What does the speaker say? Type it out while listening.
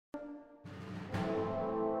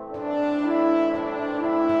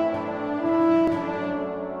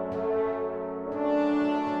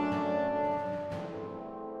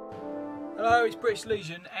it's British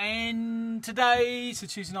Legion, and today's a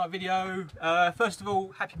Tuesday night video. First of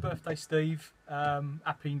all, happy birthday, Steve.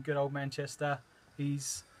 Up in good old Manchester.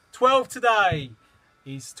 He's 12 today.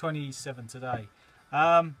 He's 27 today.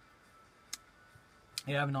 Yeah,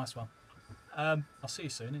 have a nice one. I'll see you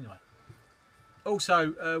soon anyway.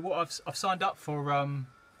 Also, what I've signed up for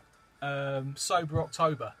Sober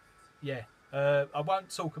October. Yeah. I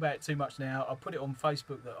won't talk about it too much now. I'll put it on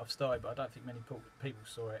Facebook that I've started, but I don't think many people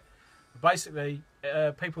saw it. But basically,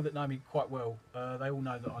 people that know me quite well, they all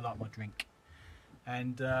know that I like my drink.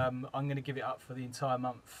 And I'm going to give it up for the entire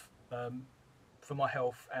month for my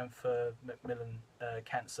health and for Macmillan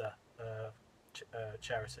Cancer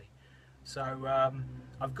charity. So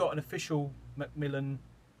I've got an official Macmillan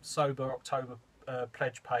Sober October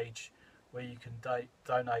pledge page where you can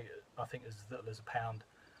donate, I think, as little as £1.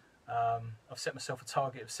 I've set myself a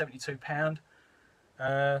target of £72,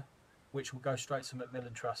 which will go straight to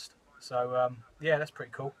Macmillan Trust. So yeah, that's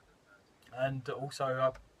pretty cool. And also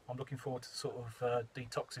I'm looking forward to sort of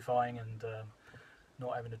detoxifying and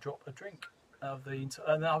not having to drop a drink.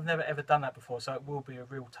 And I've never ever done that before, so it will be a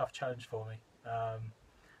real tough challenge for me.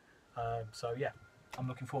 So yeah, I'm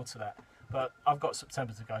looking forward to that. But I've got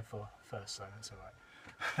September to go for first, so that's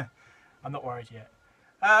alright. I'm not worried yet.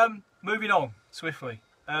 Moving on swiftly.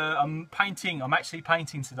 I'm actually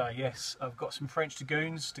painting today, yes. I've got some French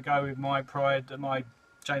Dragoons to go with my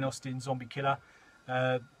Jane Austen zombie killer.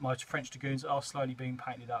 My French Dragoons are slowly being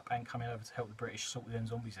painted up and coming over to help the British sort them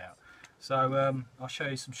zombies out. So I'll show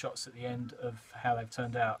you some shots at the end of how they've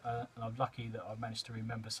turned out. And I'm lucky that I've managed to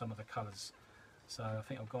remember some of the colours. So I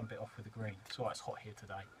think I've gone a bit off with the green. That's why it's hot here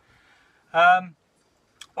today.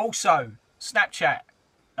 Also, Snapchat.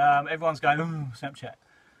 Everyone's going, oh, Snapchat.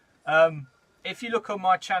 If you look on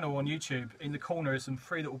my channel on YouTube, in the corner is some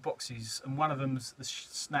 3 little boxes, and one of them's the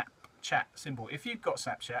Snapchat symbol. If you've got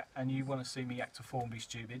Snapchat and you want to see me act a fool and be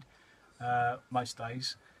stupid most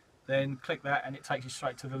days, then click that and it takes you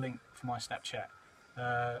straight to the link for my Snapchat.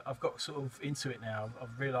 I've got sort of into it now.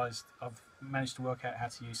 I've realised I've managed to work out how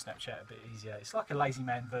to use Snapchat a bit easier. It's like a lazy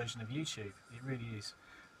man version of YouTube. It really is,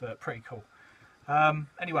 but pretty cool.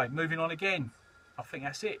 Anyway, moving on again. I think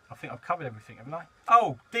that's it. I think I've covered everything, haven't I?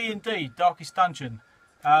 Oh, D&D, Darkest Dungeon.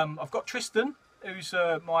 I've got Tristan, who's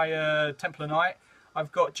my Templar Knight.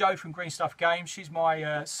 I've got Jo from Green Stuff Games. She's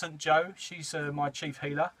my St. Jo. She's my chief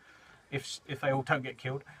healer, if they all don't get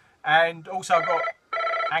killed. And also I've got...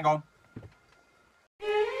 Hang on.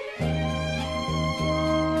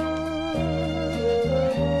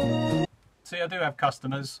 See, I do have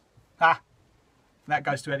customers. Ha! That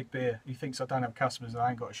goes to Eric Beer. He thinks I don't have customers and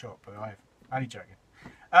I ain't got a shop, but I have. Only joking.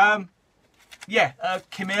 Yeah,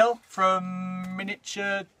 Camille from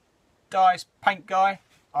Miniature Dice Paint Guy.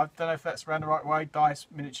 I don't know if that's around the right way. Dice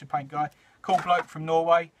Miniature Paint Guy. Cool bloke from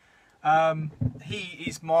Norway. He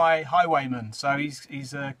is my highwayman. So he's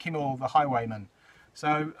Kimmel the highwayman.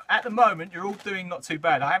 So at the moment you're all doing not too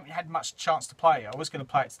bad. I haven't had much chance to play it. I was going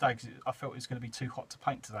to play it today because I felt it was going to be too hot to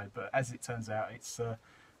paint today. But as it turns out, it's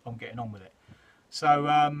I'm getting on with it. So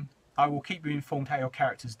I will keep you informed how your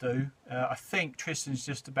characters do. I think Tristan's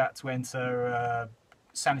just about to enter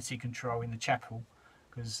sanity control in the chapel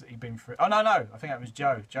because he'd been through. Oh no, I think that was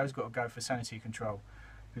Jo. Jo's got to go for sanity control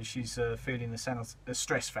because she's feeling the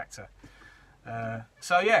stress factor.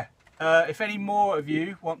 So yeah, if any more of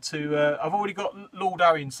you want to, I've already got Lord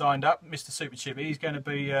Owen signed up, Mr. Super Chippy. He's going to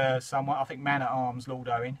be someone. I think Man at Arms, Lord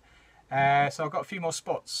Owen. So I've got a few more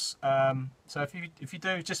spots. So if you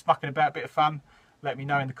do, just mucking about, a bit of fun. Let me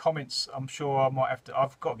know in the comments. I'm sure I might have to.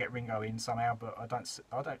 I've got to get Ringo in somehow, but I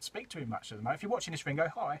don't speak to him much at the moment. If you're watching this, Ringo,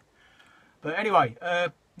 hi. But anyway,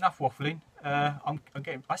 enough waffling.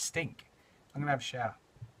 I stink. I'm gonna have a shower.